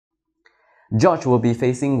George will be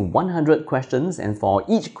facing 100 questions, and for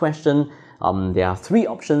each question, there are 3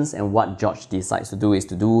 options, and what George decides to do is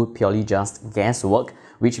to do purely just guesswork,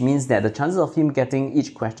 which means that the chances of him getting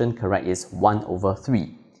each question correct is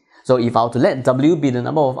 1/3. So if I were to let W be the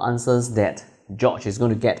number of answers that George is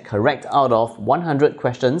going to get correct out of 100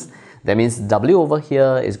 questions, that means W over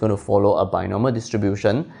here is going to follow a binomial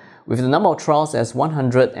distribution with the number of trials as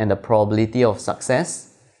 100 and the probability of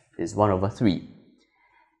success is 1/3.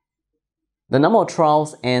 The number of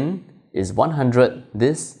trials N is 100.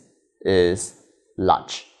 This is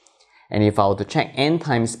large. And if I were to check N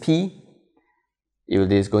times P,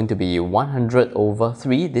 it is going to be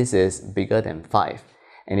 100/3. This is bigger than 5.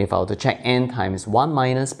 And if I were to check N times 1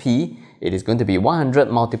 minus P, it is going to be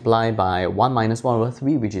 100 multiplied by 1 minus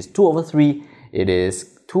 1/3, which is 2/3. It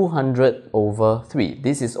is 200/3.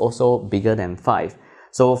 This is also bigger than 5.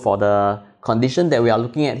 So for the condition that we are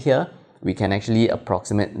looking at here, we can actually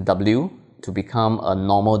approximate W to become a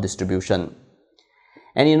normal distribution.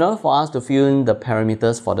 And in order for us to fill in the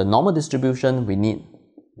parameters for the normal distribution, we need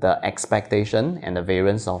the expectation and the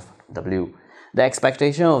variance of W. The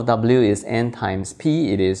expectation of W is N times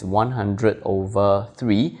P. It is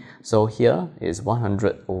 100/3. So here is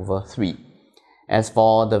 100/3. As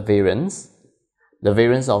for the variance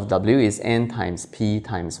of W is N times P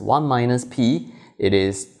times 1 minus P. It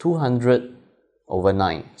is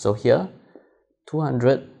 200/9. So here,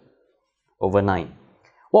 200/9.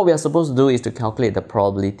 What we are supposed to do is to calculate the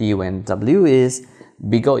probability when W is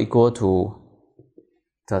bigger or equal to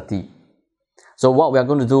 30. So what we are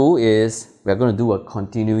going to do is we are going to do a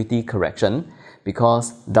continuity correction,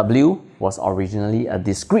 because W was originally a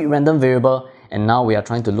discrete random variable and now we are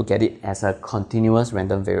trying to look at it as a continuous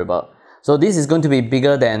random variable. So this is going to be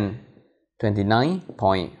bigger than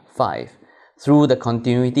 29.5. Through the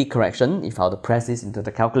continuity correction, if I were to press this into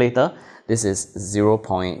the calculator, this is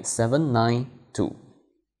 0.792.